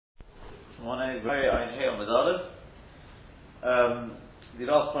Morning, very I'm here with Olive. The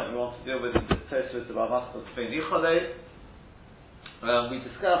last point we want to deal with is the Tosfos about Maskos Bein Yichadei. We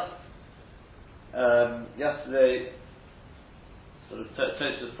discussed yesterday sort of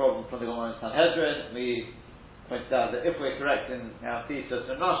Tosfos problem from the Gemara in Sanhedrin. We pointed out that if we're correct in our thesis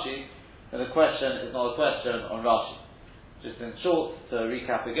and Rashi, then the question is not a question on Rashi. Just in short, to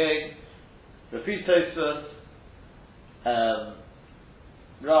recap again, repeat Tosfos.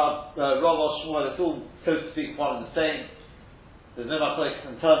 Rav Shmuel, it's all, so to speak, one and the same. There's no machlokes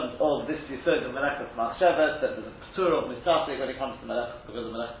in terms of this yesod of Melechas Machshavas, that there's a p'tur of Misatik when it comes to Melechas because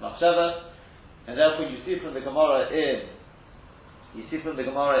of Melechas Machshavas, and therefore you see from the Gemara in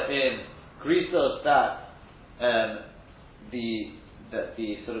Grisos that the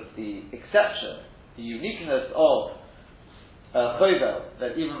sort of the exception, the uniqueness of Chovel,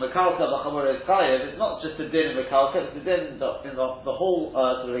 that even Mekalka B'Chamor is Chayev, it's not just a din in Mekalka, it's a din in the whole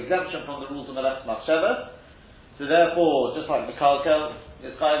sort of exemption from the rules of Melechas Machshavas. So therefore, just like Mekalka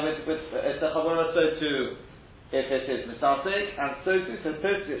is Chayev with it's a Chavora, so too if it is Misasik, and so too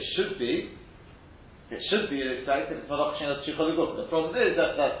it should be expected it's Malach Shem Tzricha L'Guf. The problem is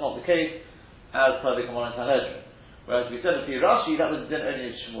that that's not the case as per the Gemara in Sanhedrin. Whereas we said in Rashi that was the din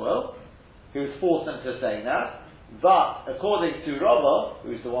only of Shmuel, who was forced into saying that. But according to Rava,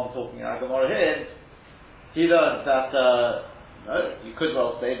 who's the one talking in our Gemara here, he learned that no, you could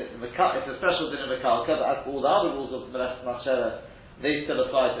well say that it's a special din of Mekalka, but as for all the other rules of Melechas Machshavas, they still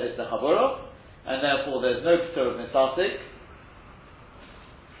apply to Isda Chavura, and therefore there's no p'tur of Misasik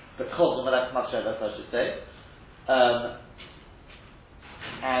because of Melechas Machshavas, I should say,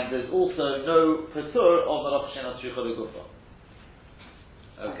 and there's also no p'tur of Malach Shem Tzricha L'Gufa.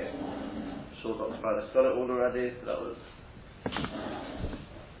 Okay. Sure, Dr. Brown has got it all already, so that was.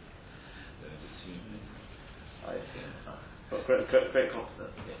 I assume. Great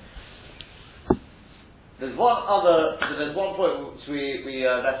confidence. Yeah. There's one point which we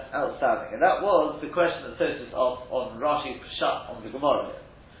left outstanding, and that was the question that Tosfos asked on Rashi's Peshat on the Gemara.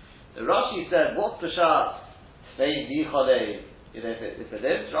 The Rashi said, "What's Peshat? Bein Yichadei." If it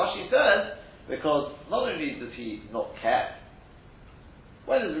is, Rashi says because not only does he not care.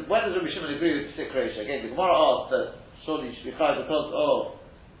 When does Rabbi Shimon agree with the sick ratio? Again, the Gemara asked that surely you should be chayav because of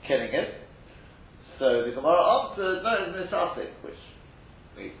killing it. So the Gemara answered, no, it's misasik, which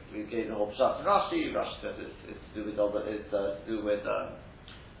we gave the whole pshat in Rashi. Rashi says it's to do with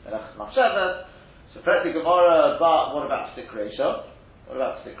Melechas Machshavas. So correct the Gemara, but what about sick ratio? So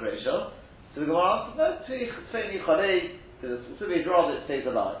the Gemara answered, no, Tzei Yichadei, so we'd rather it stays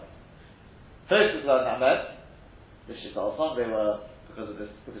alive. Tosfos learned that meant the Shittal they were because of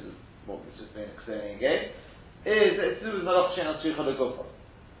what we've just been explaining again, is that it's to do with Malach Shem Tzricha L'Gufa.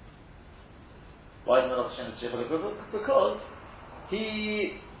 Why is Malach Shem Tzricha L'Gufa? Because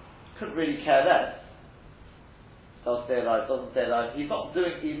he couldn't really care less. Doesn't stay alive. He doesn't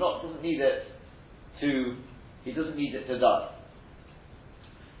need it to die.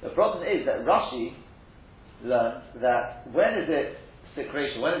 The problem is that Rashi learns that when is it sick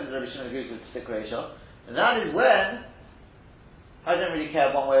ratio? When is it Rabbi Shimon agrees with sick ratio? And that is when I don't really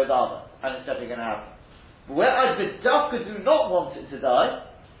care one way or the other, and it's definitely going to happen. But where I B'dafka do not want it to die,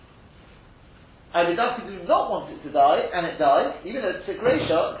 and it dies, even though it's sick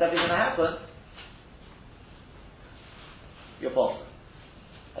ratio, it's definitely going to happen, you're possible.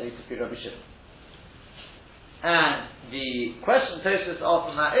 I need to speak Rabbi Shimon. And the question Tosfos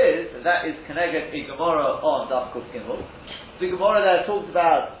asked on that is Keneged a Gemara on Daf Kuf Gimel. The Gemara there talks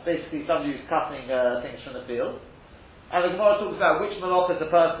about basically somebody who's cutting things from the field. And the Gemara talks about which malachas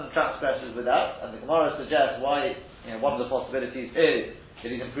a person transgresses without, and the Gemara suggests why, one of the possibilities is that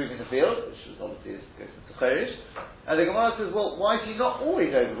he's improving the field, which is obviously goes into Cherish. And the Gemara says, well, why is he not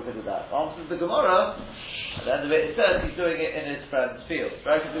always over because of that? Answers the Gemara, at the end of it says he's doing it in his friend's field.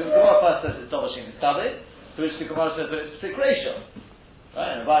 Right? Because the Gemara first says it's Domashim Mitzaveh, to which the Gemara says that it's sick ratio.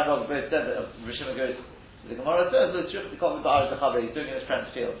 Right? And Rabbi Rog both said that Rishima goes, the Gemara says that he's doing it in his friend's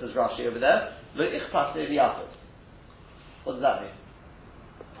field, says Rashi over there. Lo ichpas le'liyafot. What does that mean?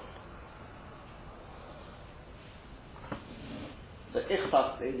 The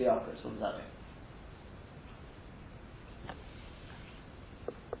ichpas le'liyafot, what does that mean?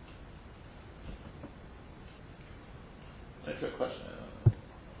 That's a good question.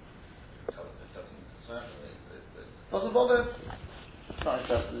 Doesn't bother. It's not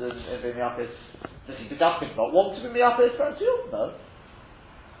interested in being Miyapis. Does he not want to be Miyapis friends field? No.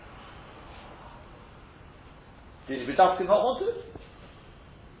 Did B'dafka not want it?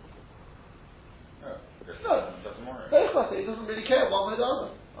 No. He doesn't really care one way or the other.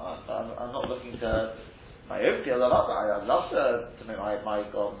 I'm not looking to my own field, I'd love to make my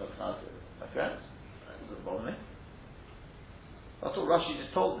garden look nice with my friends. It doesn't bother me. That's what Rashi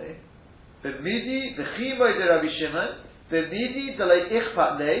just told me. B'midi v'chimoy de Rabbi Shimon, b'midi d'lei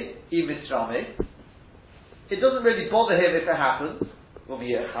ichpat lei imitrami. It doesn't really bother him if it happens.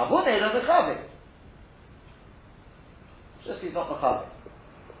 Just he's not mechavi.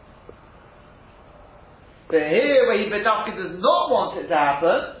 But here, where he bedafki does not want it to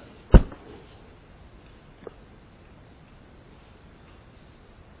happen,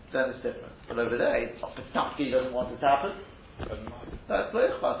 then it's different. But over there, it's not bedafki, he doesn't want it to happen. That's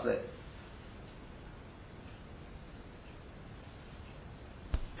leichpat lei.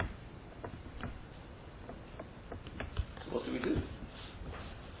 What do we do?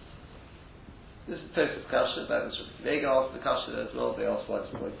 This is Tosfos Kasha, that is Rabbi Vega asked the Kasha as well, they asked why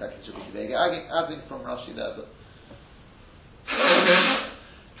it's more exactly Rabbi Vega. I think from Rashi there, but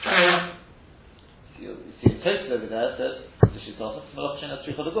you see Tosfos over there says, the Shitton, Malach Shena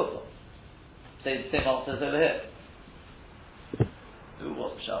Tzricha L'Gufo. Same answer as over here. Who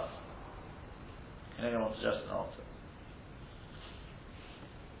was the Shas? Can anyone suggest an answer?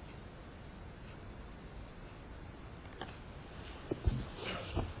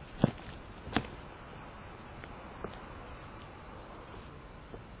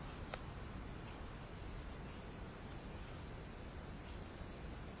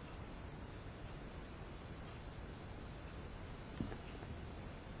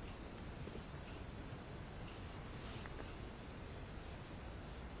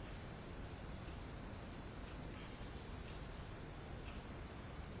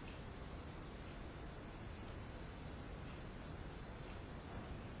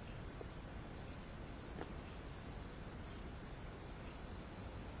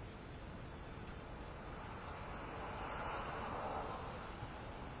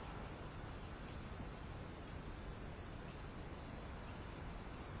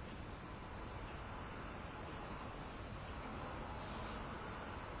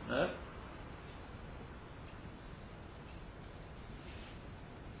 No?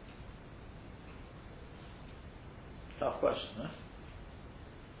 Tough question, no?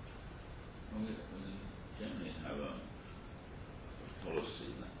 Well, we generally have a policy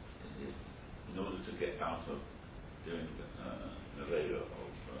that in order to get out of doing the Veda of a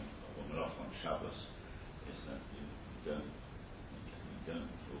Malach on Shabbos, is that you don't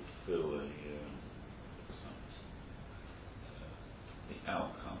fulfill the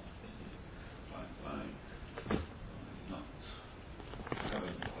outcome by not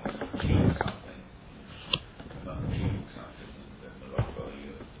having achieved something, not achieving something in the Malach,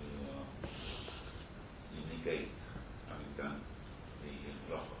 you negate having done the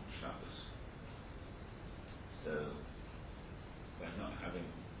Malach on Shabbos. So by not having,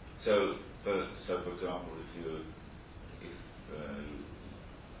 so for example, if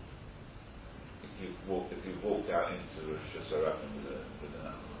you've walked out into Rosh Hashanah with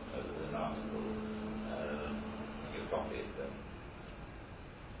an article in your pocket, then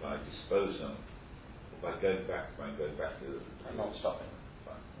by disposing, or by going back to I'm not stopping.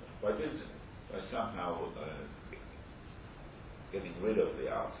 by somehow getting rid of the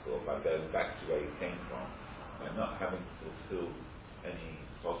article, by going back to where you came from, by not having fulfilled any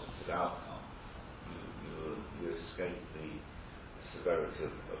positive outcome, you escape the severity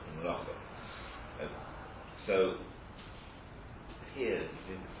of the malacha. So here,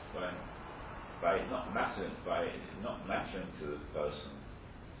 by not mattering to the person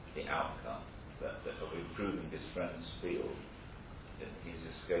the outcome that of improving his friend's field, then he's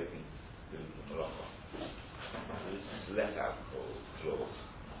escaping doing the malacha. This is let out clause.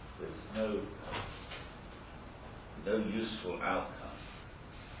 There's no useful outcome,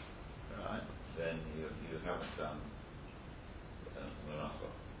 right? Then you haven't done malacha,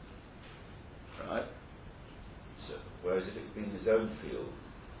 right? So, whereas if it's been his own field,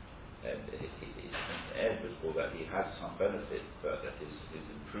 and Ed was called that he has some benefit, but that he's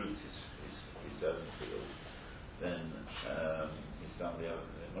improved his own field, then he's done the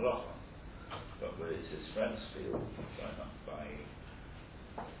malacha. But where it's his friend's field,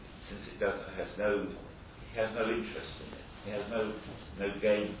 since he has no interest in it, he has no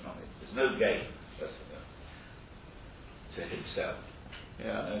gain from it. There's no gain to himself.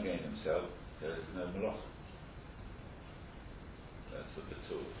 Yeah. No gain himself. There's no malacha. That's the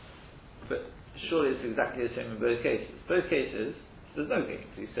tool. But surely it's exactly the same in both cases. Both cases, there's no gain.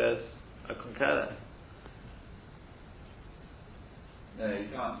 He says, I couldn't care less. No, you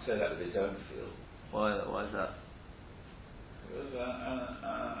can't say that with his own field. Why is that? Because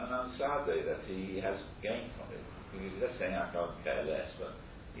an ansade that he has gained from it. He's just saying I can't care less, but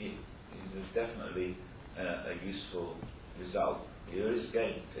there's definitely a useful result, there is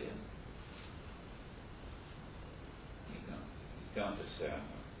gain to him. You can't just say, I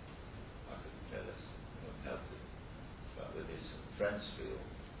couldn't tell us, it won't help him. But with his friends feel,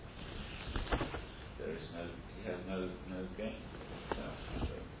 he has no gain for himself. So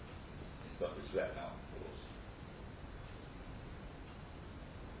he's got this let out clause.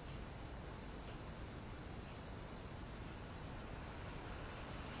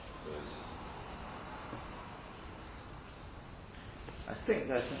 I think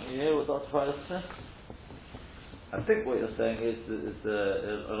you hear what Dr. Freilich said? I think what you're saying is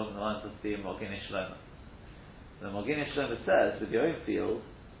along the lines of the Mogini Shlomo. The Mogini Shlomo says, with your own field,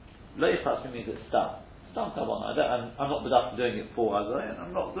 Lo Yichasmi means it's Stam Kavanah. I'm not bedacht doing it for Azai, and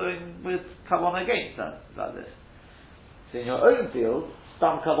I'm not doing with Kavanah against that, like this. So in your own field,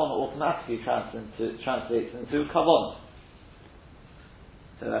 Stam Kavanah automatically translates into Kavanah.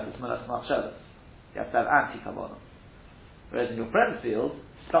 So that is Melech Machshavas. You have to have anti-Kavanah. Whereas in your friend's field,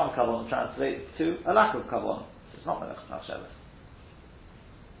 Stam Kavanah translates to a lack of Kavanah. So it's not Melech Machshavas.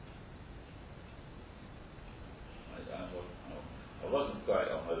 I wasn't quite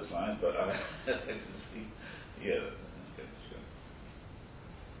on those lines, but I can see, yeah, okay, sure.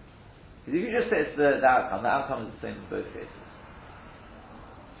 Because if you just say it's the outcome is the same in both cases.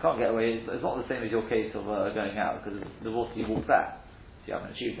 Can't get away, it's not the same as your case of going out, because the water you walk back, so you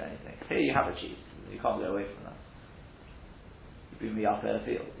haven't achieved anything. Here you have achieved, you can't get away from that. You've been up in the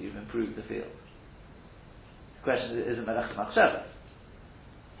field, you've improved the field. The question is it Melech Machshavas?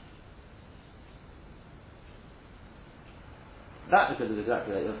 That because is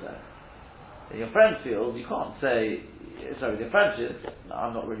exactly what you're saying. In your friend's field, you can't say, sorry, with your friend's field, no,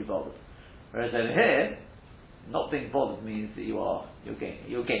 I'm not really bothered. Whereas over here, not being bothered means that you're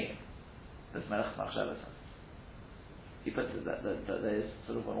gaining. That's Melech Machshavas. He puts it that there's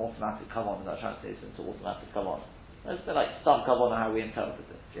sort of an automatic kavanah that translates into automatic kavanah. That's like some kavanah how we interpret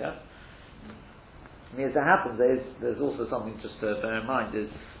it, yeah? I mean, as it happens, there's also something just to bear in mind, is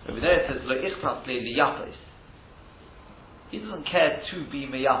over there it says, Lo ichtas le liyapos. He doesn't care to be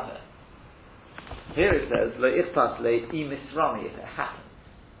meyapeh. Here it says, Lo ichtas le imisrami, if it happens.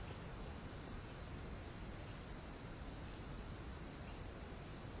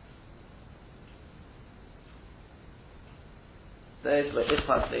 There's Lo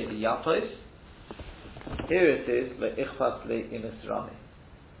ichtas le liyapos. Here it is, Lo ichtas le imisrami.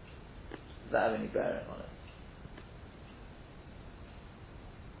 Does that have any bearing on it?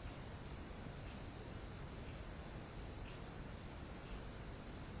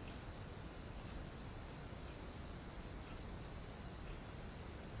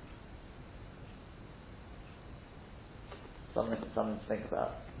 Something to think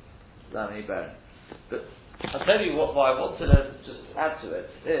about. Does that have any bearing? But I'll tell you what I wanted to just add to it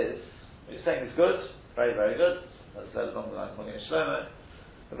is, what you're saying is good, very, very good. That's said along the line of Mogini Shlomo.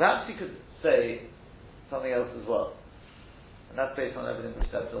 But perhaps you could say something else as well. And that's based on everything we've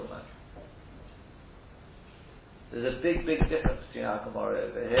said till now. There's a big, big difference between our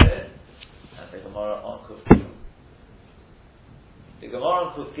Gemara over here and the Gemara on Kuf Gimel. The Gemara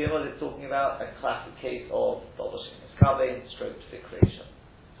on Kuf Gimel is talking about a classic case of Doloshin Miskabein stroke creation.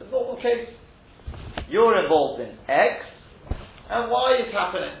 It's a normal case. You're involved in X, and Y is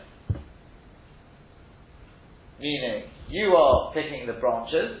happening. Meaning, you are picking the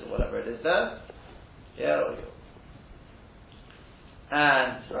branches, or whatever it is there. Yeah,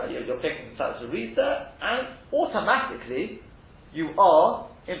 and you're picking the types of reeds there, and automatically, you are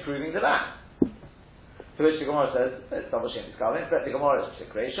improving the land. To which the Gemara says, it's double shem miskabein, but the Gemara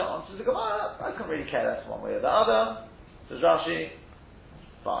is creation. Answers the Gemara, I can't really care less one way or the other. Says Rashi,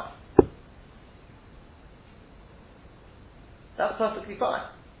 fine. That's perfectly fine.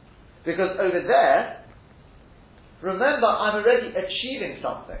 Because over there, remember, I'm already achieving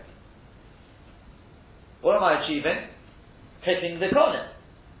something. What am I achieving? Picking the kohen.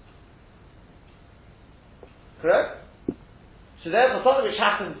 Correct? So therefore, something which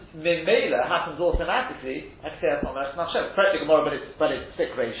happens mimela happens automatically. I say that's not Melech Machshavas. Correct the Gemara, but it's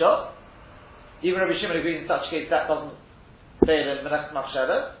sick ratio. Even Rabbi Shimon agrees in such a case that doesn't say that Melech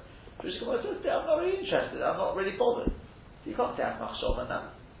Machshavas. Rabbi Shimon says, I'm not really interested. I'm not really bothered. So you can't say I'm Machshavas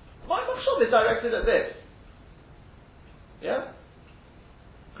now. My Machshavas is directed at this. Yeah?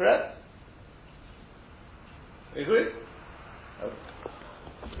 Correct? We agree? Okay.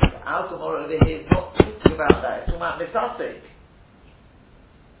 Our Gemara over here is not talking about that. It's talking about Misasik.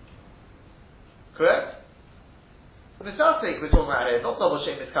 Correct? Misasik we're talking about here, not double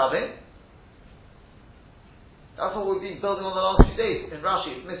shem miskabein. That's what we've been building on the last few days in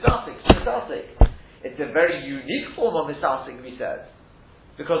Rashi. It's Misasik. It's a very unique form of Misasik, we said.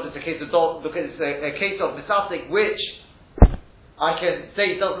 because it's a case of because it's a case of misasik which I can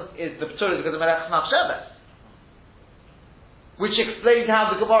say is the P'tur is because of Melech Machshavas, which explains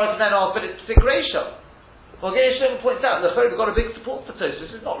how the Gemara can then ask, but it's P'sik Reisha. Well, Gershom points out that we've got a big support for Tosh.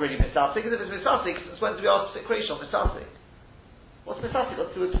 This is not really misasik, because if it's misasik, since when do we ask P'sik Reisha on misasik? What's misasik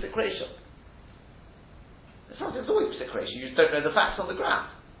got to do with P'sik Reisha? Misasik is always P'sik Reisha, you just don't know the facts on the ground.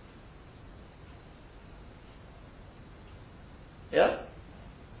 Yeah?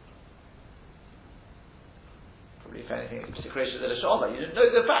 Probably if anything, it's P'sik Reisha than a Shama. You didn't know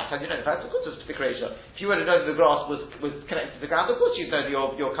the facts. How do you know the facts? Of course it was P'sik Reisha. If you would have known the grass was connected to the ground, of course you'd know that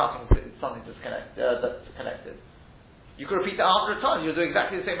you're cutting something that's connected. You could repeat that 100 times. You'll do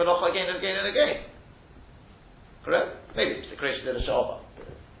exactly the same malacha again and again and again. Correct? Maybe P'sik Reisha than a Shama.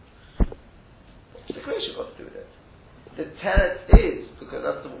 What's P'sik Reisha got to do with it? The tenet is, because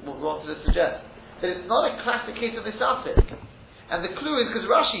that's what we wanted to suggest, that it's not a classic case of misasik. And the clue is because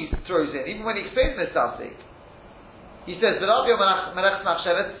Rashi throws in, even when he explains misasik, he says, "V'lav yom melech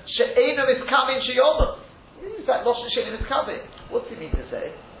machshavas she'eino miskavin sheyomah." Is that loshon she'eino miskavin? What's he mean to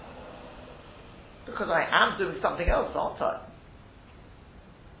say? Because I am doing something else, aren't I?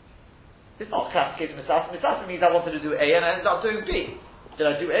 It's not a classic case of misasik. Misasik means I wanted to do A and I ended up doing B. Did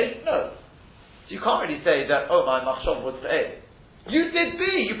I do A? No. So you can't really say that, oh, my machshav was for A. You did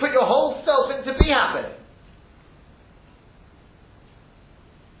B. You put your whole self into B happening.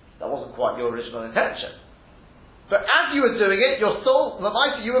 That wasn't quite your original intention. But as you were doing it, your soul,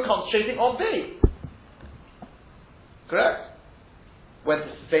 you were concentrating on B. Correct? Whether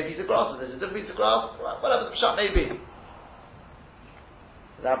it's the same piece of grass, or there's a different piece of grass, whatever the pshat may be.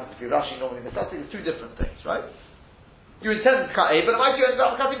 That happens if you're Rashi, normally misasik, it's two different things, right? You intended to cut A, but you ended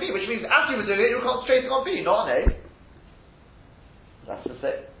up cutting B, which means as you were doing it, you were concentrating on B, not on A. That's to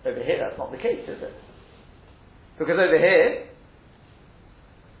say, over here, that's not the case, is it? Because over here,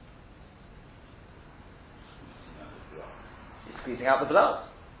 squeezing out the blood.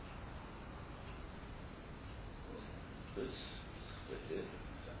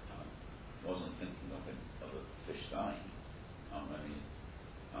 I wasn't thinking of a fish dying. I'm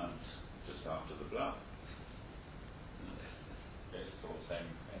just after the blood. It's all the same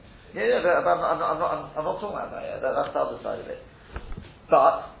entity. Yeah, but I'm not talking about that yet. That's the other side of it.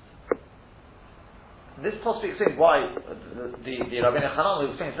 But this possibly explains why the Rabbeinu Hanan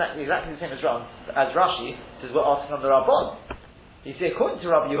was saying exactly the same as Rashi. Says we're asking on the Rabbon. You see, according to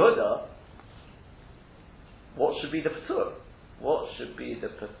Rabbi Yehuda, what should be the P'tur? What should be the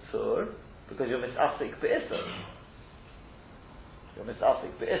P'tur? Because you're misasik be'isr. You're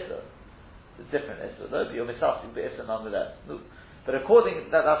misasik be'isr. It's a different isr though, but you're misasik be'isr nonetheless. But according,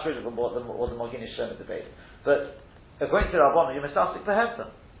 that's really what the Mogin is showing debate. But according to Rabban, you're misasik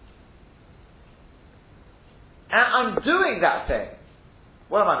be'hesem. And I'm doing that thing.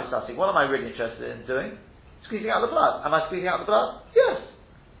 What am I misasik? What am I really interested in doing? Squeezing out the blood. Am I squeezing out the blood? Yes.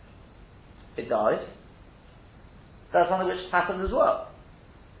 It died. That's something which happened as well.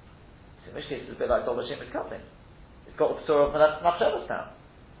 So in which case it's a bit like Dov Hashem is cutting. It's got the P'tur of Machshavas now.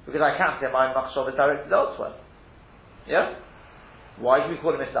 Because I can't say my Machshav is directed elsewhere. Yeah? Why do we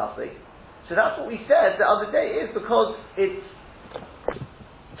call it misasik? So that's what we said the other day, is because it's,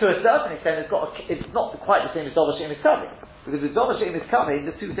 to a certain extent, it's not quite the same as Dov Hashem is cutting. Because with Dov Hashem is cutting,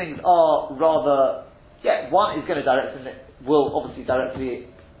 the two things are rather, one is going to will obviously directly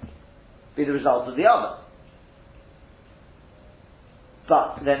be the result of the other.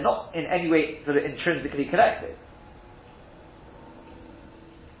 But they're not in any way sort of intrinsically connected.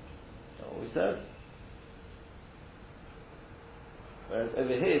 That's what we said. Whereas over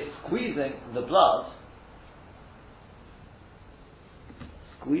here, squeezing the blood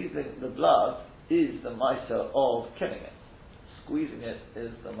is the Maisa of killing it. Squeezing it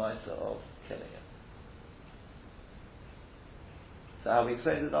is the Maisa of killing it. So how we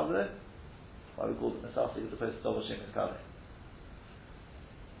explained it over there? Why we called it Misasik as opposed to Dov Hashem Miskaveh.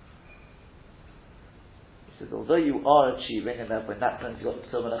 He says, although you are achieving, and therefore in that sense you've got the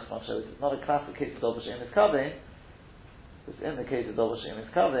P'tur Melech Machshavas, it's not a classic case of Dov Hashem Miskaveh, because in the case of Dov Hashem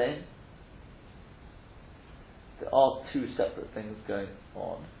Miskaveh, there are two separate things going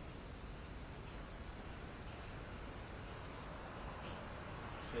on.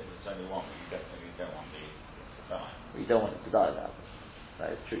 There's only one, but you definitely don't want it to die. You don't want it to die,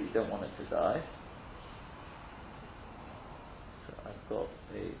 that is true, you don't want it to die. So I've got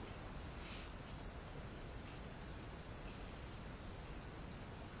a...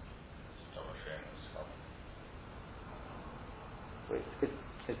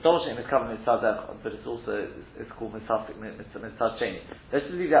 It's Dov Hashem Miskaveh Mitzad, but it's also, it's called Mitzad Sheni. Let's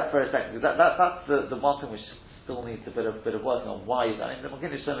just leave that for a second, because that's the one thing which still needs a bit of working on why. I mean, the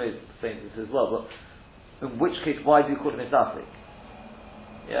Magen Shlomo is saying this as well, but in which case, why do you call it Misafik?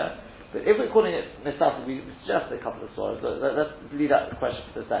 Yeah? But if we're calling it Misafik, we suggest a couple of stories. Let's leave that question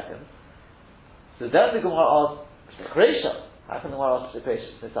for a second. So then the Gemara asks, Sikresha. How can the Gemara ask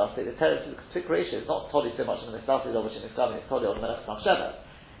Sikresha? Misafik. The Teretz is Sikresha is not totally so much in the Misafik, obviously in Misafik, it's totally on the Melech Machsheva.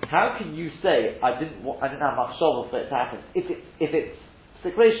 How can you say I didn't have Machshava for it to happen if it's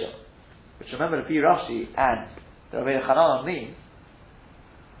Sikresha? Which remember the Pi Rashi and the Rabbi Hanan means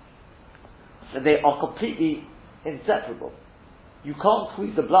that they are completely inseparable. You can't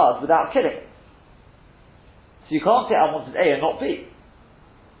squeeze the blood without killing it. So you can't say I wanted A and not B.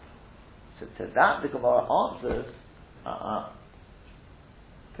 So to that the Gemara answers,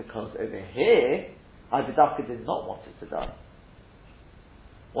 because over here, Abidaka did not want it to die.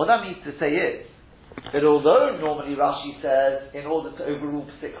 What that means to say is, that although normally Rashi says, in order to overrule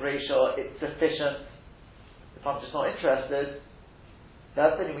Psik Reisha, it's sufficient, if I'm just not interested,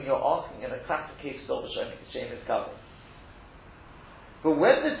 that's only when you're asking in a classic case of Shem is covered. But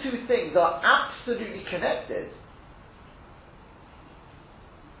when the two things are absolutely connected,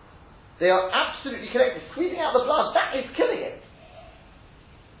 they are absolutely connected. Squeezing out the blood, that is killing it.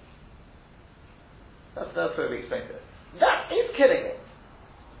 That's the way we explained it. That is killing it.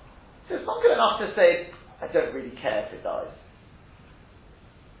 So it's not good enough to say, I don't really care if it dies.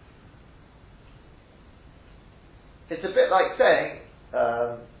 It's a bit like saying,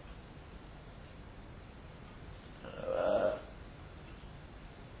 I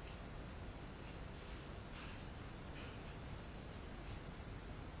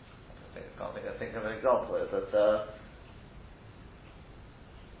can't think of an example, but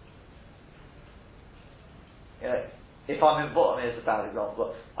you know, if I'm involved, I mean, it's a bad example,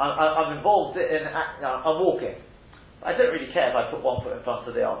 but I'm involved in, I'm walking. I don't really care if I put one foot in front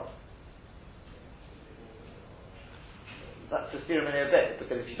of the other. That's the steer in a bit,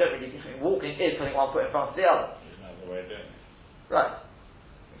 because if you don't really, walking is putting one foot in front of the other. There's no other way of doing it. Right.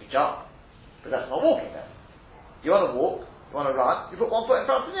 You can jump, but that's not walking then. You want to walk, you want to run, you put one foot in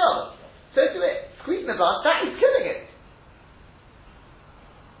front of the other. So do it. Squeezing the blood, that is killing it.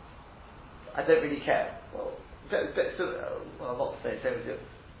 I don't really care. Well, I'm not saying the same as you.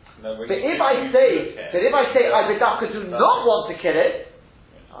 No, but if I say Abidaka do not want to kill it,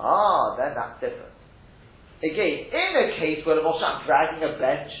 then that's different. Again, in a case where the Moshe I'm dragging a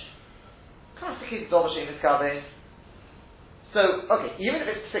bench, classically the Moshe is coming. So, okay, even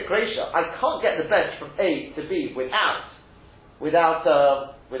if it's Sikresha, I can't get the bench from A to B without what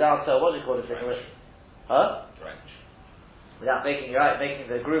do you call it? Trench. Without making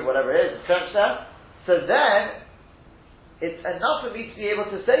the groove, whatever it is, the trench there. So then, it's enough for me to be able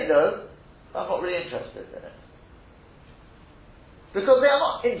to say though, I'm not really interested in it. Because they are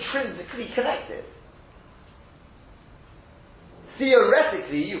not intrinsically connected.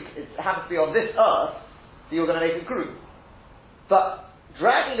 Theoretically, it happens to be on this earth, so you're going to make a groove. But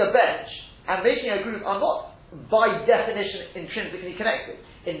dragging a bench and making a groove are not, by definition, intrinsically connected.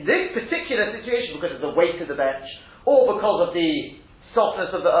 In this particular situation, because of the weight of the bench, or because of the softness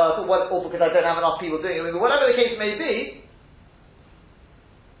of the earth, or because I don't have enough people doing it, whatever the case may be,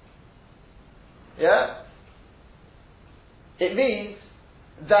 it means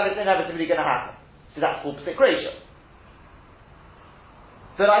that it's inevitably going to happen. So that's called Psik.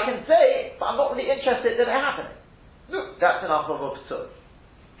 But I can say, but I'm not really interested in it happening. Look, that's enough of a p'tur.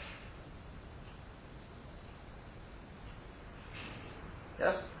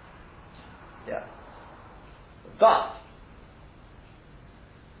 Yeah? Yeah. But,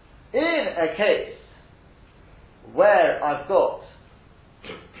 in a case where I've got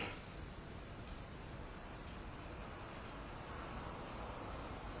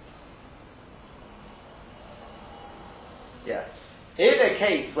in a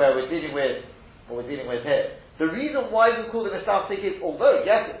case where we're dealing with what we're dealing with here, the reason why we call it a Misafik is, although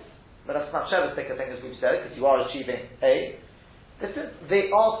yes, but that's not Sheva's thing, as we've said, because you are achieving A, they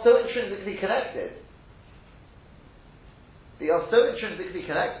are so intrinsically connected. They are so intrinsically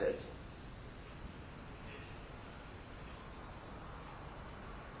connected.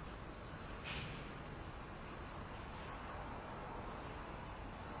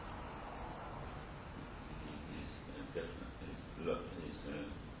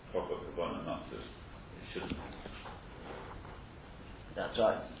 Proper Kavanah, not to, it shouldn't. That's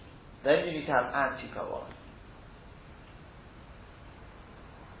right. Then you need to have anti-Kavanah.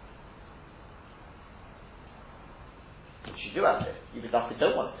 Which you do have it. You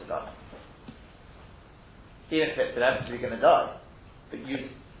don't want it to die. Even if it's inevitably going to die. But you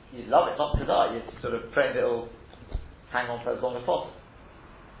love it not to die. You're sort of praying that it'll hang on for as long as possible.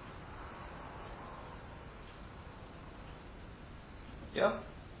 Yeah?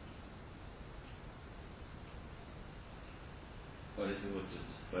 Well, if you were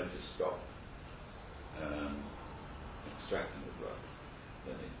to stop extracting the blood,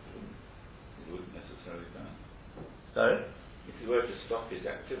 then it wouldn't necessarily burn. Sorry? If you were to stop his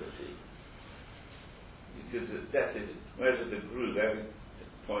activity, because the death is, whereas with the groove, every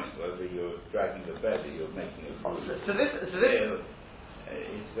point, whether you're dragging the bed or you're making a groove, So this the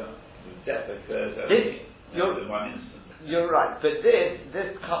death occurs only in one instant. You're right, but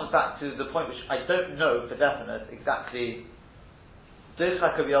this comes back to the point which I don't know for definite exactly.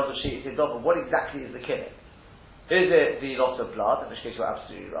 What exactly is the killing? Is it the loss of blood, in which case you're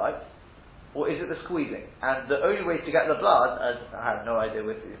absolutely right, or is it the squeezing? And the only way to get the blood, as I have no idea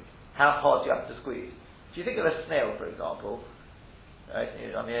with you, how hard do you have to squeeze? If you think of a snail, for example, right?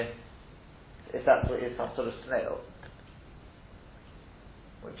 I mean, if that's what is some sort of snail,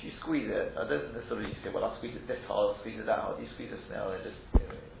 well, if you squeeze it, I don't think this sort of you say, well, I'll squeeze it this hard, I'll squeeze it that hard. You squeeze a snail and just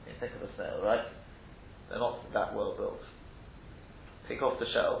you think of a snail, right? They're not that well built. Take off the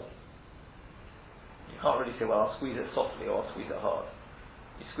shell. You can't really say, well, I'll squeeze it softly or I'll squeeze it hard.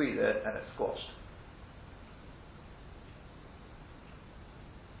 You squeeze it and it's squashed.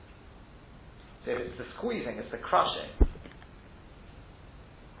 So if it's the squeezing, it's the crushing,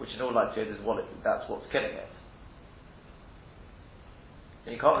 which in all likelihood is that's what's killing it.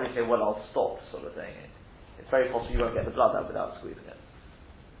 And you can't really say, well, I'll stop, sort of thing. It's very possible you won't get the blood out without squeezing it.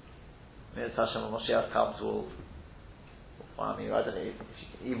 Maybe Hashem and Moshiach comes will find me, I don't know,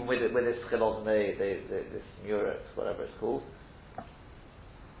 even with this chilos and this murex, whatever it's called.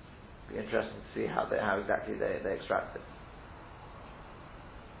 Be interesting to see how exactly they extract it.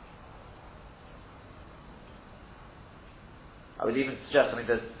 I would even suggest,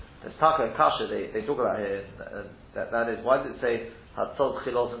 there's Taka and Kasha they talk about here, that is, why does it say Hatzol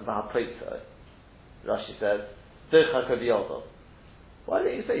Chilosim V'Hapoitzo? Rashi says, Dircha Koviyozo. Why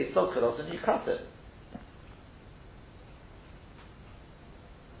don't you say Hatzol Chilosim and you cut it?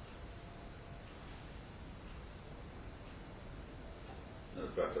 No,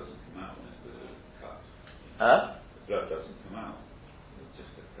 the blood doesn't come out when it's cut. Huh? The blood doesn't come out. It's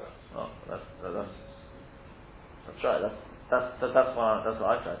just a cut. Oh, that's right. That's what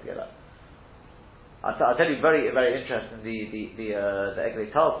I tried to get at. I'll tell you very, very interesting. The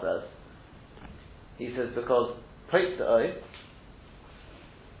Eglei Tal says. He says because Peitzoi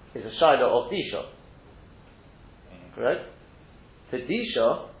is a shaila of Disha. Correct? The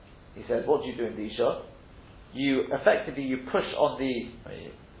Disha, he says, what do you do in Disha? You push on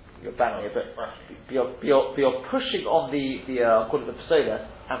you're banging it, but you're pushing on call it the psola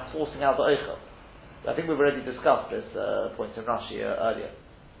and forcing out the oichel. I think we've already discussed this point in Rashi earlier.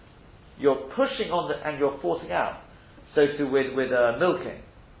 You're pushing on and you're forcing out. So too with milking.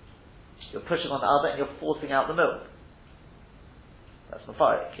 You're pushing on the other and you're forcing out the milk. That's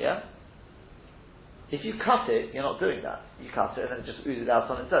mafaric, yeah? If you cut it, you're not doing that. You cut it and then it just oozes out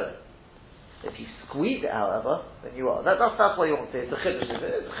on its own. If you squeeze it, however, then you are. That's what you want to say. It's a chiddush.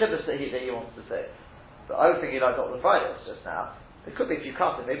 It's a chiddush that he wants to say. But I was thinking like Dr. Friday just now. It could be if you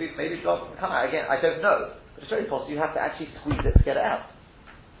cut it, maybe blood can come out. Again, I don't know. But it's very possible you have to actually squeeze it to get it out.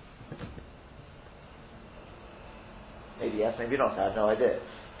 Maybe yes, maybe not. I have no idea.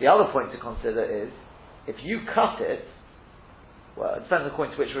 The other point to consider is, if you cut it, well, it depends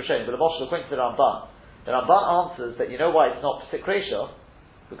according to which Rishonim, but according to the Ramban answers that you know why it's not psik reisha?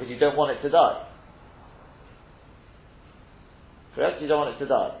 Because you don't want it to die. Correct? You don't want it to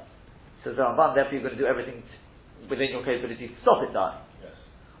die. Says the Ramban, therefore you're going to do everything within your capability to stop it dying. Yes.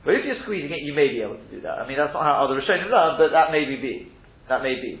 But if you're squeezing it, you may be able to do that. I mean, that's not how other Rishonim learn, but that may be. That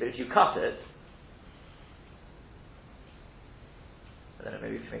may be. But if you cut it, I don't know,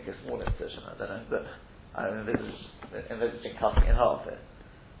 maybe if you make a small incision, I don't know, but I'm envisaging cutting in half it.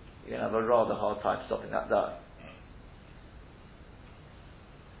 You're going to have a rather hard time stopping that dying.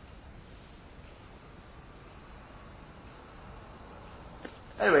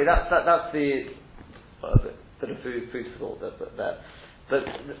 Anyway, that's the bit of food for thought there. But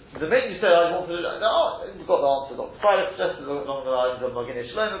the minute you said I wanted to, we've got the answer. Dr. Friday suggested along the lines of Magen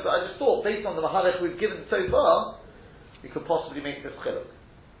Shlomo, but I just thought, based on the mahalach we've given so far, we could possibly make this chiluk.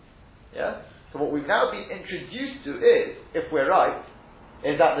 Yeah. So what we've now been introduced to is, if we're right,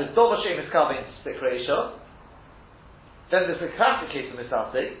 is that the Dov Hashem is coming to Spik Reisha. Then there's a classic case of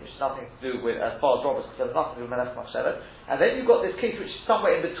Misasik, which has nothing to do with, as far as Robert's concerned, nothing to do with Melech Machshevet. And then you've got this case which is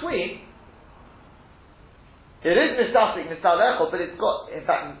somewhere in between. It is Misasik, Misalechot, but it's got, in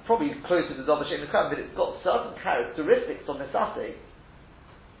fact, probably closer to Dov Hashem Miskam, but it's got certain characteristics of Misasik,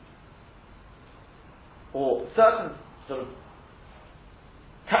 or certain sort of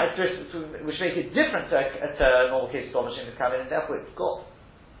characteristics which make it different to a normal case of machine with Kamin, and therefore it's got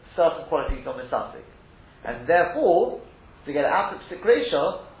certain qualities on Misasik. And therefore, to get out of Psik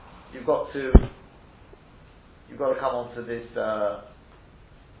Reisha, you've got to come on to this the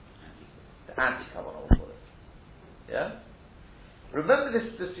anti-Kavanah, we'll call it. Yeah? Remember this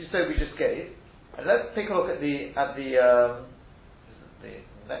Yisod we just gave, and let's take a look at the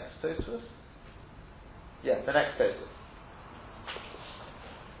next Tosfos. Yeah, the next Tosfos.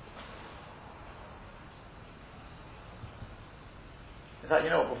 In fact, you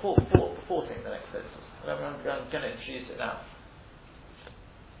know what? Before seeing the next Tosfos, I'm going to introduce it now.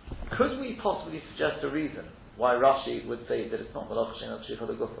 Could we possibly suggest a reason why Rashi would say that it's not Malach Shein al Tzricha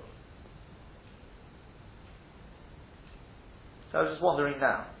L'Gufa? So I was just wondering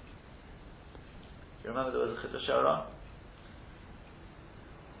now. Do you remember there was a Chiddush Hara?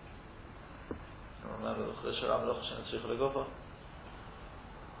 Remember the Chiddush Hara Malach Shein al Tzricha L'Gufa?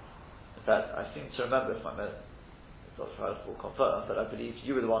 In fact, I seem to remember, if my Dr. Howard will confirm, that I believe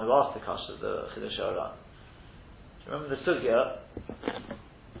you were the one who asked the Kasha of the Chiddush Hara. Do you remember the Sugya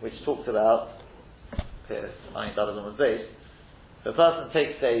which talks about $9 on the base? The person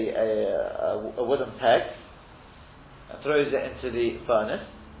takes a wooden peg and throws it into the furnace,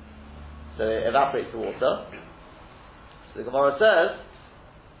 so it evaporates the water. So the Gemara says,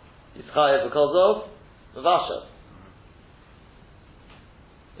 Yitzchayev because of Mavasha.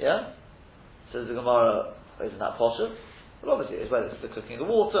 Yeah? Says the Gemara, isn't that possible? Well, obviously, it's whether it's the cooking of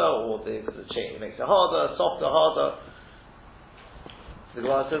the water or the change, it makes it harder, softer, harder. So the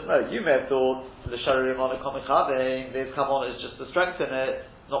Gemara says, no, you may have thought the Sharim on a comic having, they've come on as just to strengthen it,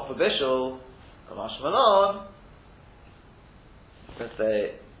 not for Bishul, Kamash Malon, since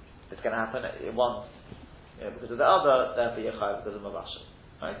it's going to happen at once, because of the other, therefore Yechai because of Mavasha.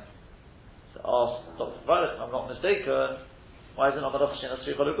 Right? So ask Dr. Violet, if I'm not mistaken, why is it not Malach Shein al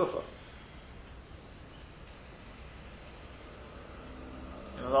Tzricha L'Gufa?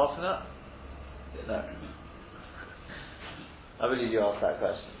 Anyone asking that? No. I believe you asked that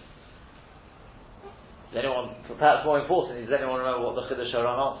question. Does anyone, perhaps more importantly, does anyone remember what the Chiddush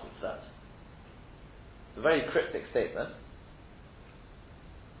Haran answered to that? It's a very cryptic statement.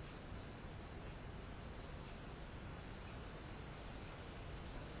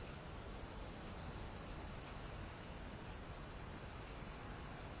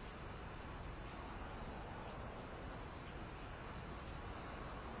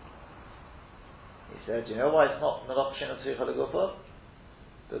 He said, do you know why it's not Malach Shein al Tzricha L'Gufa?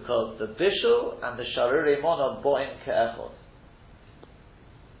 Because the Bishul and the Sharurei Mon are Bo'im Ke'echod. What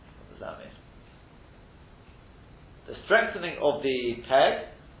does that mean? The strengthening of the peg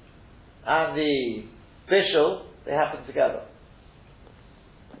and the Bishul, they happen together.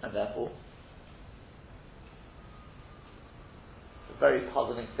 And therefore, it's a very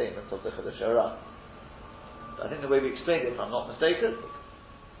puzzling statement of the Chiddush Hara. I think the way we explained it, if I'm not mistaken,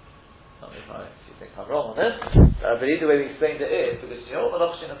 tell me if you think I'm wrong on this, I believe the way we explained it is, because you know what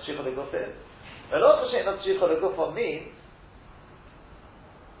Malach Shein al Tzricha L'Gufa is? Malach Shein al Tzricha L'Gufa means,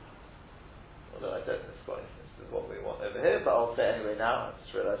 although I don't know this is what we want over here, but I'll say it anyway now, I just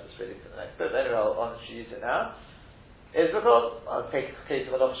realised it's really to the next bit, but anyway I'll introduce it now, is because, I'll take the case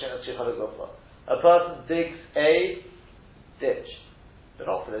of Malach Shein al Tzricha L'Gufa. A person digs a ditch, but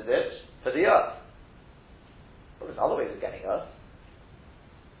not for the ditch, for the earth. Well, there's other ways of getting earth.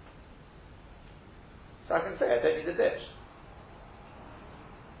 So I can say I don't need a ditch.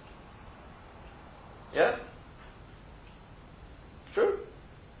 Yeah? True?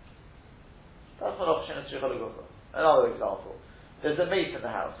 That's Malach Shein al Tzricha L'Gufa. Another example. There's a mace in the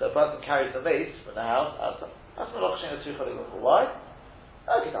house. So a person carries the mace from the house. That's Malach Shein al Tzricha L'Gufa. Why?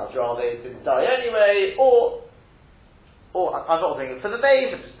 Okay, now Drave didn't die anyway, or I'm not doing it for the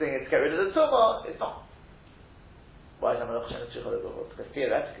mace, I'm just doing it to get rid of the tumor. It's not. Why is it Malach Shein al Tzricha L'Gufa? Because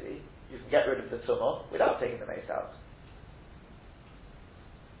theoretically, you can get rid of the tumor without taking the mace out.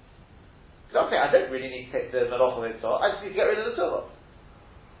 Because I'm saying, I don't really need to take the malach of it, I just need to get rid of the tumor.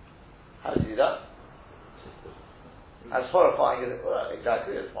 How do you do that? As horrifying as it were,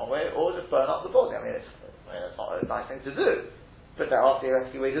 exactly, it's one way, or just burn up the body. I mean, it's not a nice thing to do, but there are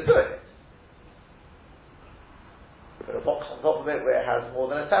theoretical ways of doing it. Put a box on top of it where it has more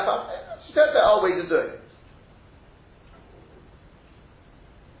than a tefah. There are ways of doing it.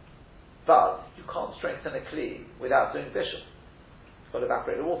 But you can't strengthen a kli without doing bishul. You've got to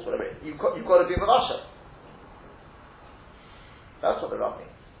evaporate the water, whatever. You've got to do mavasha. That's what the Rav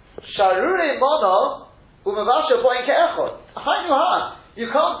means. Sharurei mono umavasha bo'in ke'echod. You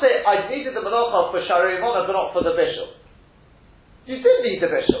can't say I needed the malacha for sharurei mono but not for the bishul. You did need the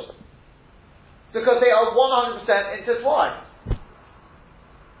bishul because they are 100% intertwined.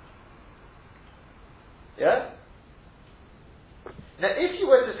 Now, if you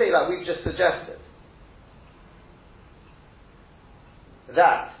were to say, like we've just suggested,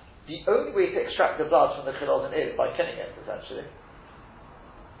 that the only way to extract the blood from the chilazon is by killing it, essentially.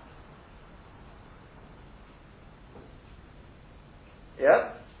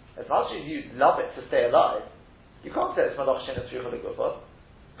 Yeah? As much as you love it to stay alive, you can't say it's malach shein tzricha l'gufa,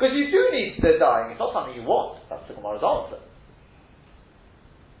 because you do need the dying. It's not something you want. That's the Gemara's answer.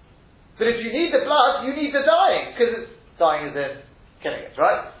 But if you need the blood, you need the dying, because it's dying is in killing it,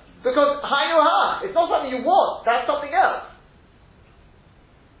 right? Because haynu ha, it's not something you want. That's something else.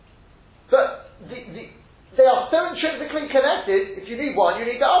 But they are so intrinsically connected, if you need one, you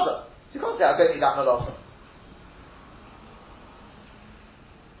need the other. So you can't say, I don't need that malach.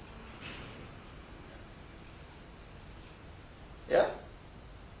 Yeah?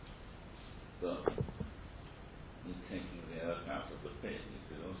 But in taking the earth out of the pit, you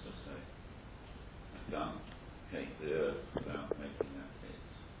could also say, I can't take the earth without making that pit.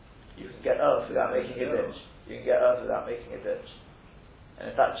 You can get earth without making a ditch. You can get earth without making a ditch. And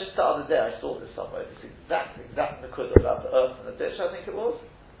in fact, just the other day I saw this somewhere, this exact nakuda about the earth and the ditch, I think it was.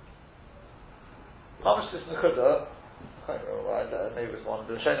 How much this nakuda, I can't remember why, maybe it was one of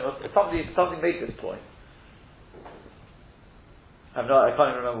the somebody made this point. I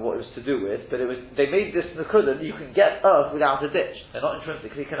can't even remember what it was to do with, but they made this nakuda that you can get earth without a ditch. They're not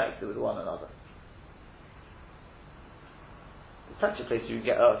intrinsically connected with one another. There's plenty of places you can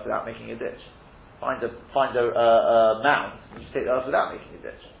get earth without making a ditch. Find a mound, and you take the earth without making a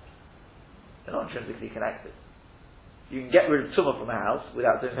ditch. They're not intrinsically connected. You can get rid of tumah from a house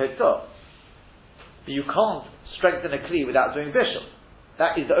without doing hotzah. But you can't strengthen a kli without doing bishul.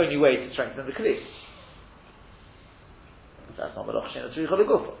 That is the only way to strengthen the kli. That's not malach shein tzricha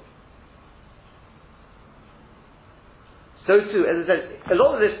l'gufa. So too, as I said, a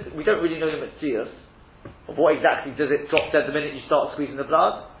lot of this, we don't really know the mitzvahs of what exactly does it drop dead the minute you start squeezing the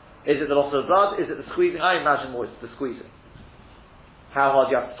blood. Is it the loss of the blood? Is it the squeezing? I imagine more it's the squeezing. How hard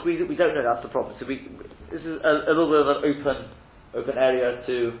you have to squeeze it, we don't know, that's the problem. So this is a little bit of an open area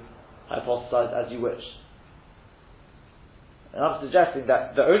to hypothesize as you wish. And I'm suggesting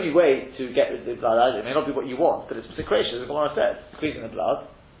that the only way to get rid of the blood, it may not be what you want, but it's secretion, as the Gemara says, squeezing the blood,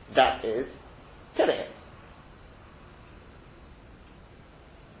 that is killing it.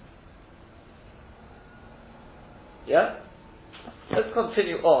 Yeah? Let's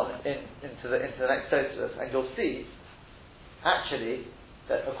continue on into the next Tosfos, and you'll see, actually,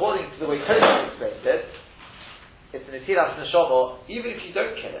 that according to the way Tosfos explains it, it's an netilas neshama, even if you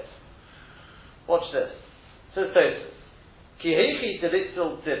don't kill it. Watch this. Says Tosfos, Ki heichi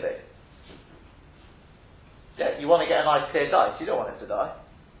delitzel dibe. Yeah, you want to get a nice clear dye, so you don't want it to die.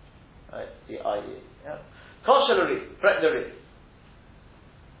 Right, D-I-E. Yeah. Kosher Bret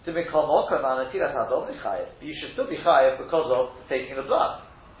you should still be chayav because of taking the blood.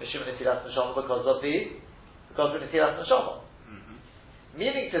 Because of netilas neshama.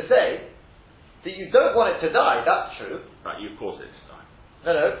 Meaning to say that you don't want it to die. That's true. Right, you cause it to die.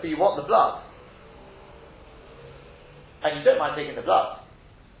 No, but you want the blood, and you don't mind taking the blood.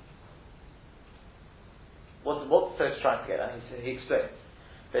 What's Tosfos trying to get at? He explains.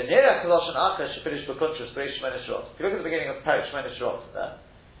 If you look at the beginning of Perek Shemona Esrog there.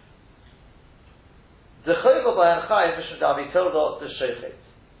 The chayva b'yan chayiv mishum davi tildo the sheichet.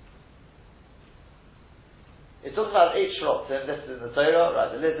 It talks about 8 shrotim. This is in the Torah,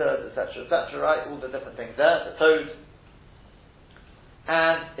 right? The lizards, etc., right? All the different things there. The toad,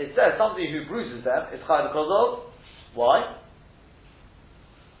 and it says somebody who bruises them is chayiv because of why?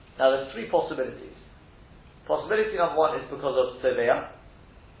 Now there's 3 possibilities. Possibility number 1 is because of seveya,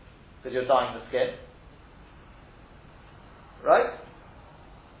 because you're dyeing the skin, right?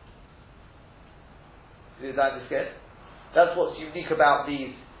 The skin. That's what's unique about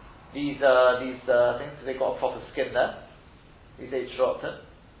these things, because they've got a proper skin there. These 8 shrotim,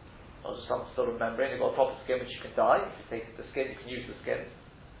 not just some sort of membrane. They've got a proper skin which you can dye. If you take the skin, you can use the skin.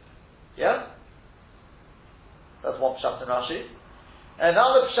 Yeah, that's one pshat in Rashi.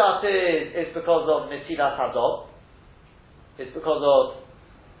 Another pshat is because of netilas hadol. It's because of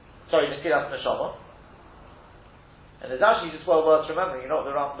netilas neshama. And there's actually just well worth remembering, you know what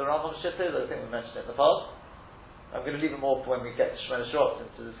the Rambam Shit is? I think we mentioned it in the past. I'm going to leave it more for when we get to Shemona Esrog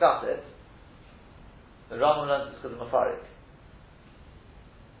to discuss it. The Rambam learns this because of Mafarik.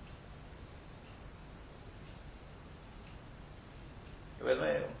 You with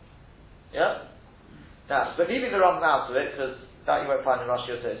me? Yeah? Now, but leaving the Rambam out of it, because that you won't find in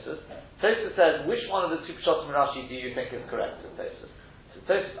Rashi or Tosfos. Tosfos says, which one of the 2 pshatim in Rashi do you think is correct in Tosfos? So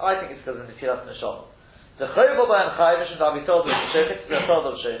Tosfos, I think it's because of the netilas neshama. The chayva b'yan chayiv mishum davi tildo the sheichet, the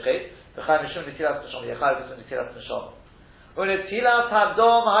tildo the sheichet, the chayiv mishum netilas neshama, the chayiv mishum netilas neshama. Unetilas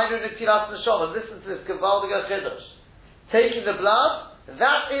hadom hainu netilas neshama. Listen to this gewaldige chiddush. Taking the blood,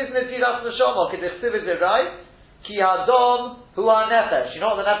 that is netilas neshama. K'dichsiv is it right? Ki hadom hu nefesh. You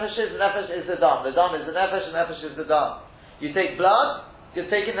know what the nefesh is? The nefesh is the dam. The dam is the nefesh, the nefesh is the dam. You take blood, you're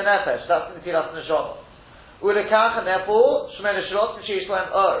taking the nefesh. That's netilas neshama. Ulekach, and therefore, shmena shrotzim sheish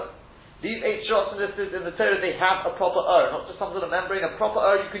lahem These 8 shrotzim listed in the Torah, they have a proper not just some sort of membrane, a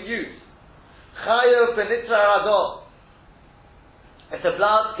proper you can use. Chayev benitra radom. If the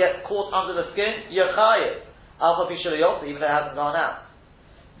blood gets caught under the skin, you're chayev. Alpha pishalayot, even though it hasn't gone out.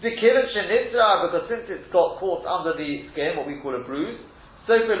 Dikilim shenitra, because since it's got caught under the skin, what we call a bruise,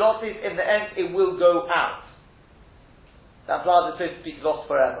 so philotis, in the end, it will go out. That blood is, so to speak, lost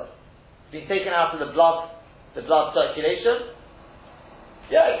forever. It's been taken out of the blood circulation.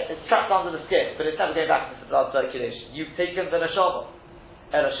 Yeah, it's trapped under the skin, but it's never going back into the blood circulation. You've taken the neshama.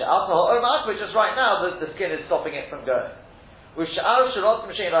 But just right now, the skin is stopping it from going. Therefore, other shrotzim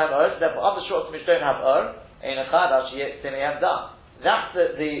which don't have that's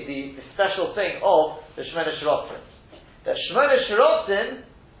the special thing of the Shemona Shrotzim. The Shemona Shrotzim,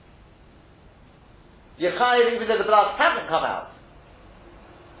 Yechayev even though the blood hasn't come out.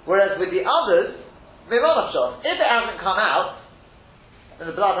 Whereas with the others, if it hasn't come out, then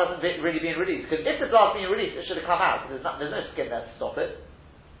the blood hasn't really been released. Because if the blood's been released, it should have come out. There's no skin there to stop it.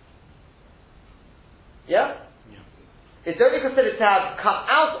 Yeah? It's only considered to have come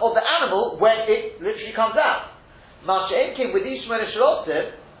out of the animal when it literally comes out. Masha'enkin, with these Shemona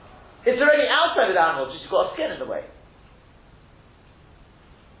Shrotzim, it's already outside of the animal, just got a skin in the way.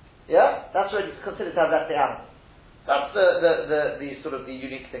 Yeah? That's already considered to have left the animal. That's the sort of the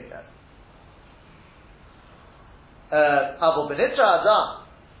unique thing there. But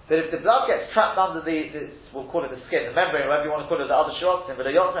if the blood gets trapped under we'll call it the skin, the membrane, whatever you want to call it, the other shrotzim, but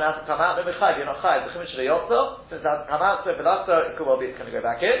the yotzim hasn't come out, no mechayiv, you're not chayiv. The chimish of the yotzim, since it hasn't come out, so it could well be it's going to go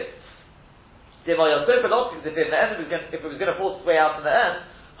back in. If in the end, if it was going to force its way out in the end,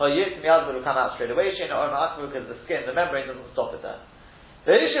 yotzim yad will come out straight away, because the skin, the membrane doesn't stop it there.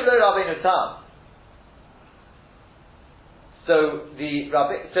 The issue of the Rabbeinu Tam. So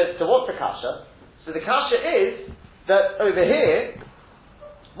what's the kasha? So the kasha is that over here,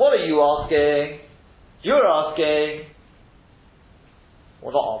 what are you asking? You're asking.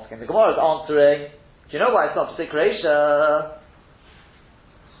 Well, not asking. The Gemara is answering. Do you know why it's not Psik Reisha?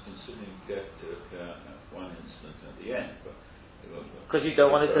 Considering death to occur at one instant at the end, because you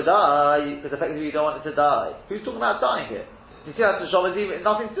don't want it to die. Because effectively you don't want it to die. Who's talking about dying here? You see, that's the Shom is even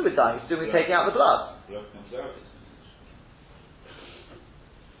nothing to do with dying. It's doing with taking out the blood. Blood comes out.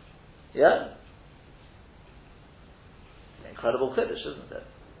 Yeah. Incredible chiddush, isn't it?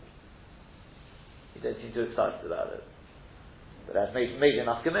 You don't seem too excited about it. But that's made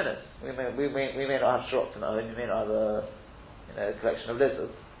enough geminus. We may not have shrotzim at home, we may not have a collection of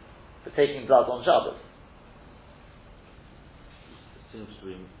lizards. But taking blood on Shabbos. It seems to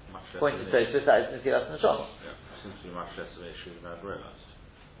be much less. Point to Tosfos that is Netilas Neshama. Yeah, it seems to be much less of an issue than I'd realised.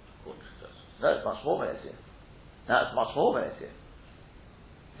 According to Tosfos. No, it's much more of an issue. Now it's much more of an issue.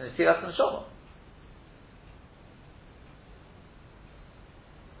 It's Netilas Neshama.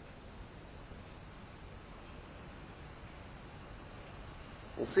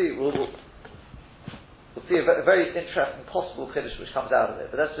 We'll see. We'll see a very interesting possible chiddush which comes out of it.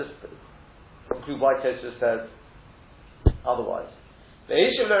 But let's just conclude why Tosfos says otherwise. The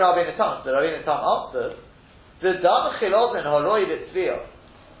issue of the Rabbeinu Tam answers the dam chilozin haroi b'tzviyah.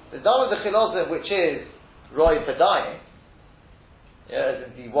 The dam of the chilozin which is roi for dying, as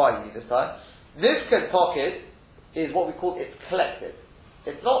in dy this time. Nifked pocket is what we call it's collected.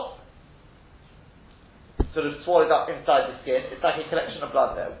 It's not sort of swallowed up inside the skin. It's like a collection of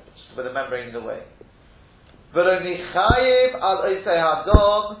blood there, with a membrane in the way. But only chayiv al oisei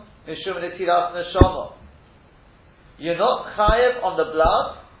hadom mishum netilas neshama. You're not chayiv on the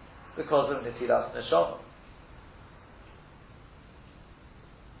blood because of netilas neshama.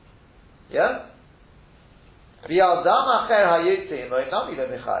 Yeah. V'yaldam acher hayotzim lo'inami lo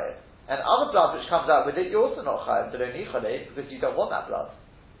mechayiv. And other blood which comes out with it, you're also not chayiv because you don't want that blood.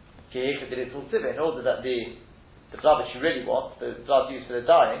 In order that the blood which you really want, the blood used for the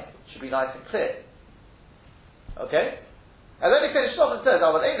dying, should be nice and clear. Okay? And then he finishes off and says, you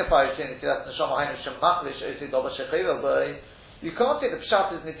can't say the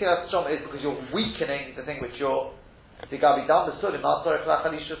pshat is netilas neshama is because you're weakening the thing which you're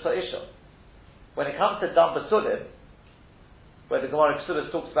when it comes to dam basulim, where the Gemara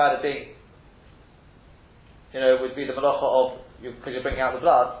Ksulis talks about it being, would be the malacha of because you're bringing out the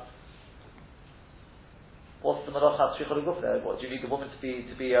blood. What's the malacha shrichol guf there? What do you need the woman to be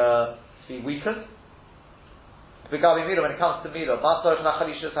weakened? regarding Mila, when it comes to Mila,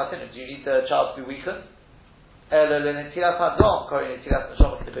 do you need the child to be weakened? Rather than Netilas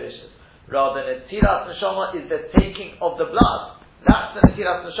Neshama is the taking of the blood. That's the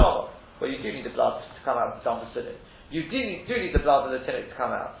Netilas Neshama. Well, you do need the blood to come out of the Dam B'Sunim. You do need the blood of the Tinnik to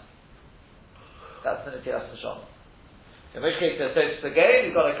come out. That's the Netilas Neshama. In which case, again,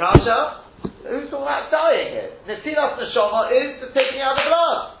 you've got a kasha. Who's all that dying here? Netilas Neshama is the taking out of the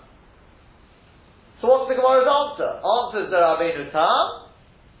blood. So what's the Gemara's answer? Answers the Rabbeinu Tam.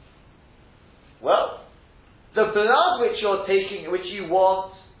 Well, the blood which you're taking, which you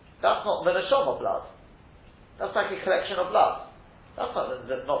want, that's not the neshama blood. That's like a collection of blood. That's not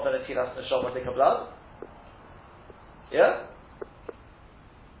the netilas neshama take a blood. Yeah?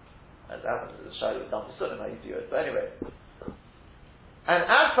 And that happens to the Shai with Dam B'Sunim, how you view it. But anyway. And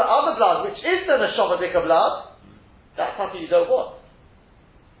as for other blood, which is the neshama take a blood, that's how you don't want.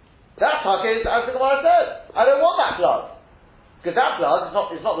 That taka is, as the Gemara said, I don't want that blood. Because that blood is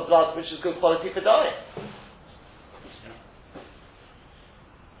not the blood which is good quality for dying.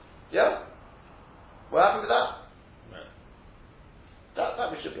 Yeah? We're happy with that? No.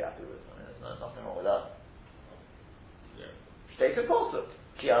 That we should be happy with. I mean, there's nothing wrong with that. Yeah. State of Pasuk.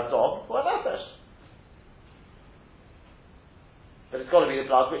 Ki Adom, or Nefesh. But it's got to be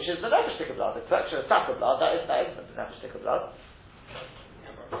the blood which is the Nefesh stick of blood. The collection of sack of blood, that isn't the Nefesh stick of blood.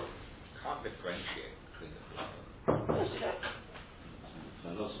 Can't differentiate between the blood. Yes, you can.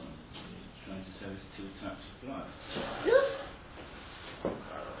 So lots of trying to say there's two types of blood. Yeah.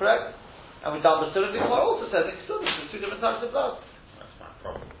 Correct. And with Dam B'Sunim, the Gemara also says in Kesulim, there's two different types of blood. That's my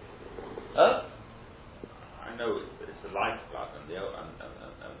problem. Huh? I know it's the light blood and the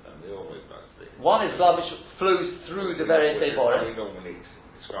ordinary blood. One is blood which flows through the various How Eiborim, we normally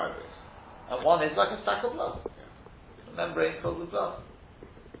describe it. and one is like a sack of blood. Yeah. A membrane filled with blood.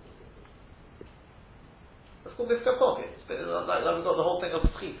 That's called Mifka pockets. But like we've got the whole thing of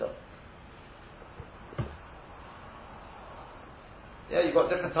Chita. Yeah, you've got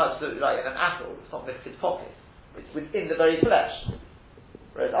different types of, like in an apple, it's not Mifka's pocket. It's within the very flesh.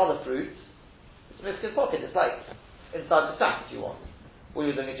 Whereas other fruits, it's Mifka's pocket. It's like inside the sack, if you want. All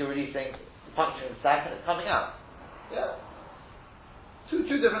you're doing is you're releasing, puncturing the sack and it's coming out. Yeah. Two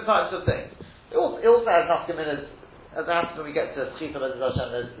different types of things. It also has nafkaminas, as happens when we get to Chita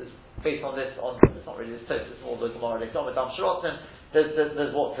there's based on this, it's not really this toast, it's more the Gemara later on with Dam Sharotim,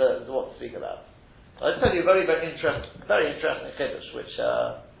 there's what to speak about. I'll tell you a very, very interesting chiddush, which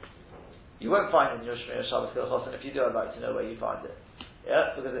you won't find in your Shmir Shabbos Kilchos, and if you do, I'd like to know where you find it.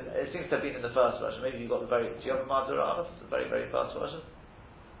 Yeah, because it seems to have been in the first version. Maybe you got do you have a Madura? The very, very first version?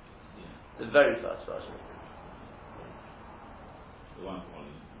 Yeah. The very first version.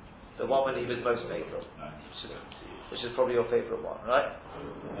 The one when he was most faithful. Which is probably your favourite one, right?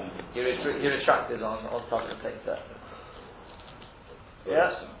 You're attracted on top of the things there.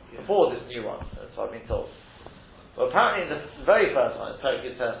 Yeah? Before this new one, that's what I've been told. Well, apparently in the very first one, it's very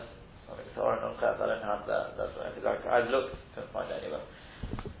good test. I think it's alright on class, I don't have that. That's what I've looked, couldn't find it anywhere.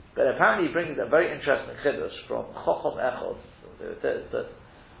 But apparently he brings a very interesting chiddush from Chochom Echod. It says that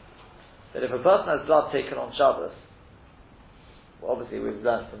if a person has blood taken on Shabbos, well, obviously we've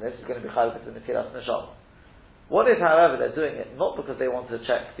learned from this, it's going to be Chaluk in the Netilas Neshama. What if, however, they're doing it not because they want to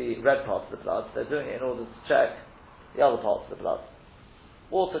check the red parts of the blood, they're doing it in order to check the other parts of the blood.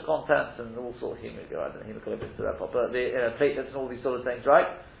 Water contents and all sorts of hemoglobin to that part, but the platelets and all these sort of things, right?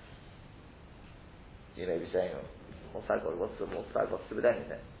 You may be saying, what's that got to do with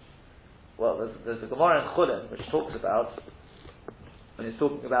anything? Well, there's a Gemara in Chulin which talks about, when it's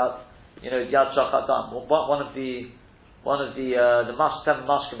talking about, Yad Shachat Dam, one of the seven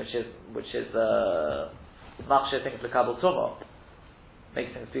mashkim, which is machshir things l'kabel tumah,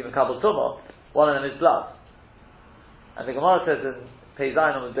 makes things be l'kabel tumah. One of them is blood, and the Gemara says in Pei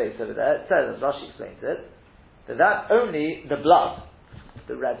Zayin on the base over there, it says, as Rashi explains it, that only the blood,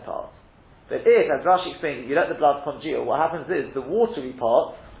 the red part. But if, as Rashi explains it, you let the blood congeal, what happens is the watery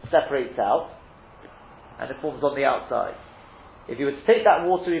part separates out and it forms on the outside. If you were to take that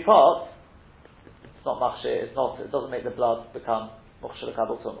watery part, it's not machshir, it doesn't make the blood become machshir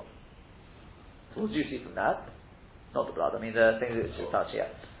l'kabel tumah. So what do you see from that? Not the blood, I mean the things that it's touching here.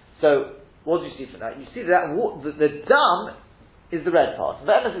 So, what do you see from that? You see that the dam is the red part.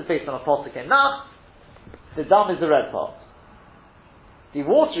 The emes is based on a pasuk in Nach. The dam is the red part. The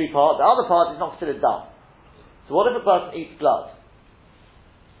watery part, the other part, is not considered dam. So what if a person eats blood?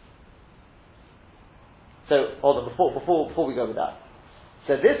 So, hold on, before we go with that.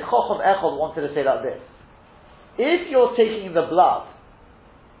 So this Chochom Echad wanted to say like this. If you're taking the blood,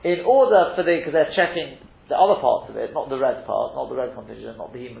 in order for because they're checking the other parts of it, not the red part, not the red contingent,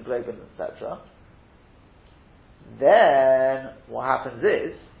 not the hemoglobin, etc. then what happens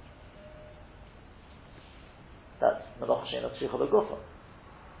is that's Melach Shein of Tzricha L'Gufa.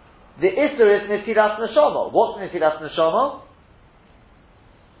 The Isser is Netilas Neshama. What's Netilas Neshama?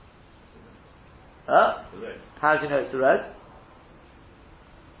 How do you know it's the red?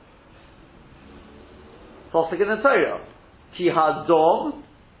 Posuk in the Torah. Ki Hadom.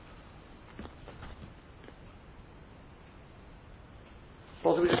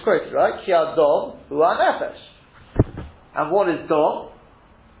 Posuk we just quoted, right? Ki Hadom Hu HaNefesh. And what is Dom?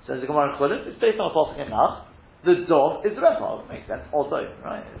 Says the Gemara in Chulin. It's based on a Posuk in Nach. The Dom is the red part. Makes sense. Or Dom,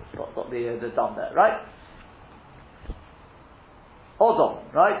 right? It's got the Dom there, right? Or Dom,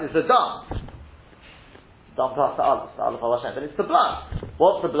 right? It's the Dom. Dom plus the Aleph Hashem, but it's the blood.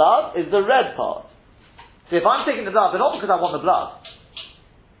 What's the blood? Is the red part. So if I'm taking the blood, but not because I want the blood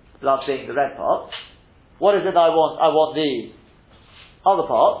being the red part, what is it I want? I want the other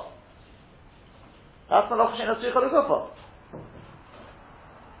part. That's Melach Shein Tzricha L'Gufa.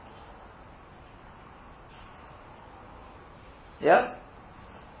 Yeah?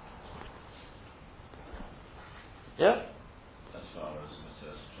 Yeah? As far as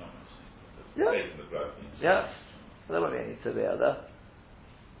Mr. Thomas, Yeah. taking the blood. Yeah. So there won't be any Tzibiyah there.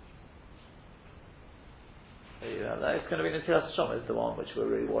 It's going to be Netilas Neshama is the one which we're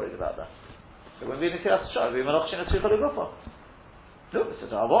really worried about there. It won't be Netilas Neshama, it will be Melach Shein Tzricha L'Gufa. Look, it's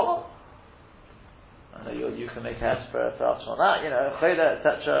a Avot. I know you can make a head for us on that, Chayda,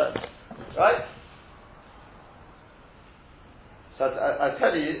 etc. Right? So I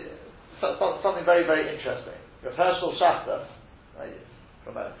tell you something very, very interesting. Rav Hershel Schachter, right,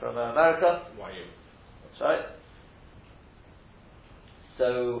 from America. Why you? That's right.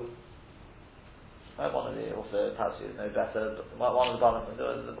 So, one of the, also perhaps you know better, but one of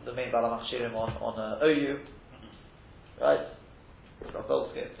the main Balam Achshirim on OU, right? Not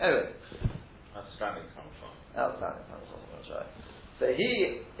Goldskin. Anyway. Outstanding comes from. Outstanding comes from, that's right. So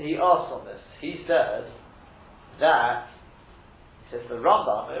he asked on this, he said that, he says the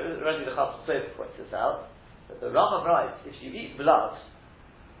Rambam, already the Chasam Sofer points this out, that the Rambam writes, if you eat blood,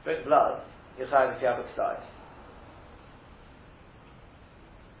 drink blood, you're chayav if you have a ksayis.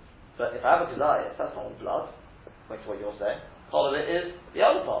 But if I have a ksayis, that's not all blood, according to what you're saying. Part of it is the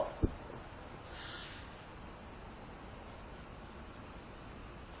other part.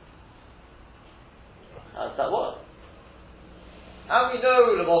 How does that work? And we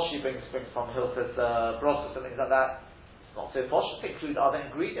know the Moshi brings from Hilchos Brachos and things like that. It's not so posh to include other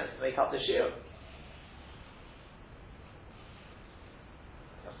ingredients to make up the shiur.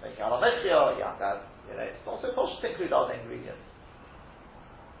 Just make alamechia, you have to have, it's not so posh to include other ingredients.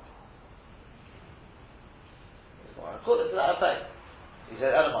 According to that effect, he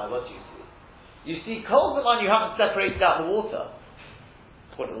said, Elamai, what do you see? You see kol zaman you haven't separated out the water.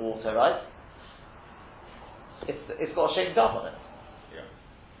 Put the water, right? It's got a shame dam on it. Yeah.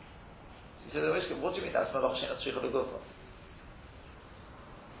 So he said, what do you mean that's Melach Shein Tzricha L'Gufa?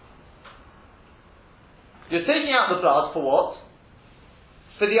 You're taking out the blood for what?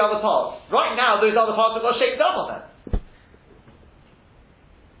 For the other parts. Right now, those other parts have got a shame dam on them.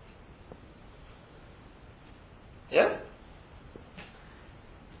 Yeah?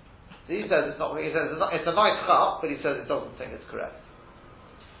 So he says it's a nice chap, but he says it doesn't think it's correct.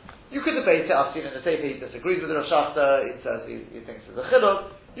 You could debate it. I've seen in the Sefer he disagrees with the Rav Schachter. He says he thinks it's a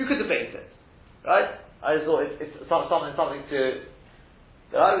chiluk. You could debate it, right? I just thought it's something to.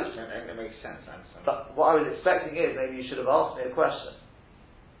 It makes sense. But what I was expecting is maybe you should have asked me a question.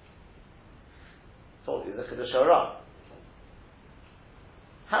 Told you the Chiddush HaRam.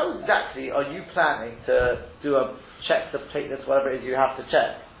 How exactly are you planning to do a check the platelets, whatever it is you have to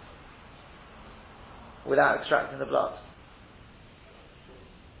check, without extracting the blood?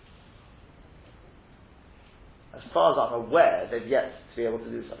 As far as I'm aware, they've yet to be able to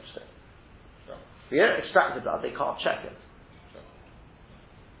do such a thing. Sure. If you don't extract the blood, they can't check it. Sure.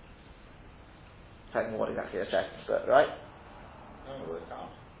 Depending on what exactly they're checking, but right? No, they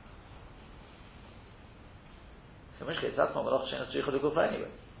can't. So in which case, that's not Melach Shein Tzricha L'Gufa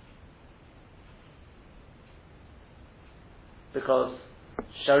anyway. Because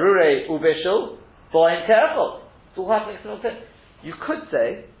Sharure Ubishul, Boyin Kerchel. It's all happening simultaneously. You could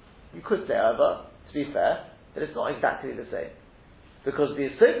say, however, to be fair, that it's not exactly the same. Because the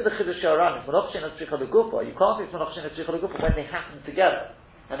Yesod of the Chiddush HaRam is Melach Shein Tzricha L'Gufa. You can't say it's Melach Shein Tzricha L'Gufa when they happen together.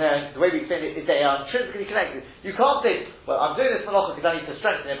 And then the way we explain it is they are intrinsically connected. You can't say, well, I'm doing this Malacha because I need to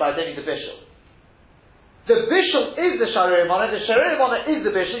strengthen it, but I don't need the Bishul. The Bishul is the Sharei Mana, the Sharei Mana is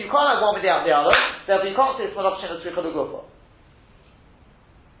the Bishul. You can't have one without the other. Therefore you can't say it's Melach Shein Tzricha L'Gufa.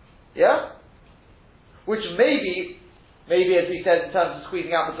 Yeah? Which maybe as we said in terms of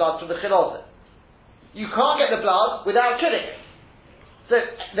squeezing out the blood from the Chilazim. you can't get the blood without killing it. So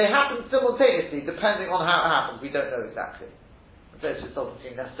they happen simultaneously, depending on how it happens. We don't know exactly. It doesn't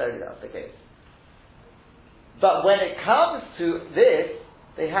seem necessarily that's the case. But when it comes to this,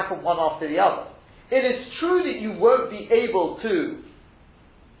 they happen one after the other. It is true that you won't be able to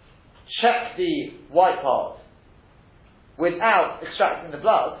check the white part without extracting the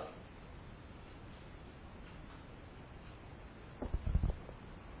blood.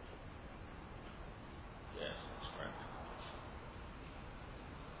 Yes, that's correct.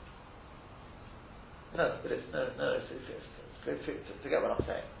 No, but it's forget what I'm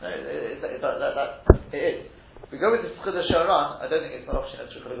saying. No, it is. If we go with the Chiddush Sharan, I don't think it's not option of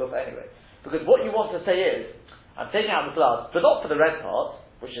Tzricha L'Gufa anyway. Because what you want to say is, I'm taking out the blood, but not for the red part,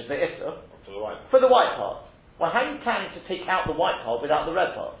 which is the Issa, For the white for the white part. part. Well, how are you planning to take out the white part without the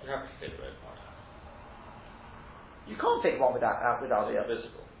red part? You have to take the red part. You can't take one without the other.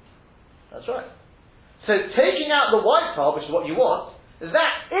 Visible. That's right. So taking out the white part, which is what you want,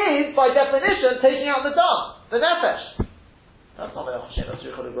 that is, by definition, taking out the dam, the nefesh. That's not Melach Shein of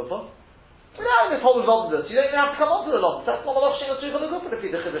Tzricha L'Gufa. Without this whole lomdus, you don't even have to come on to the lomdus. That's not Melach Shein of Tzricha L'Gufa if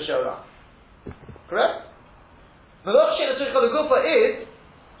you the Chiddush Sharan. Correct? Melach Shein of Tzricha L'Gufa is,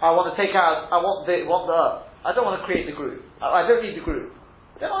 I want to take out, I don't want to create the group. I don't need the group.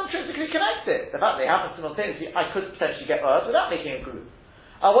 Then I'll intrinsically connect it. The fact they happen simultaneously, I could potentially get earth without making a group.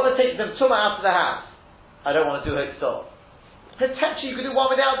 I want to take them tumah out of the house. I don't want to do Hitzah. Potentially you could do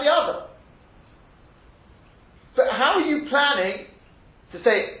one without the other. But how are you planning to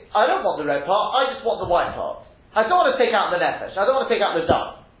say, I don't want the red part, I just want the white part. I don't want to take out the nefesh, I don't want to take out the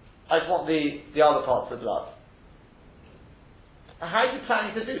dam. I just want the other parts of the blood. How are you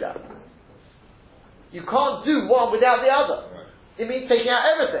planning to do that? You can't do one without the other. Right. It means taking out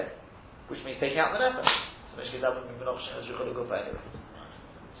everything, which means taking out the nefesh. So that wouldn't be an option as Tzricha L'Gufa anyway.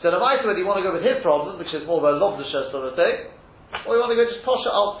 So the mice, whether you want to go with his problem, which is more of a lobdusha sort of thing, or you want to go just posha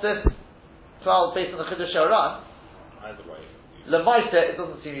al tzif, 12 based on the Chiddush Sharan. Either way. Lemaita, it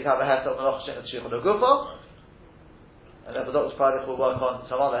doesn't seem you'd have a heter on the Melach Shein of Tzricha L'Gufa. And then the Doctor's Product will work on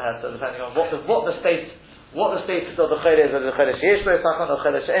some other heter, depending on what the status of the Chayr is, whether the Chayr Sheyesh Beis Takana or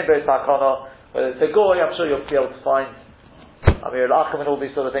Chayr She'en Beis Takana, whether it's a Goy, I'm sure you'll be able to find Amir al-Achim and all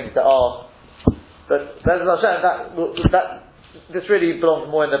these sort of things that are. But Bez Hashem, this really belongs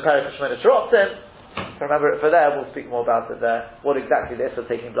more in the Perek Shemona Shrotzim. Remember it for there, we'll speak more about it there. What exactly the Issa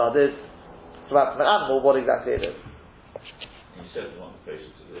taking blood is. It's about an animal, what exactly it is. You certainly want the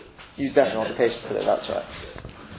patient to live. You definitely want the patient to live, that's right.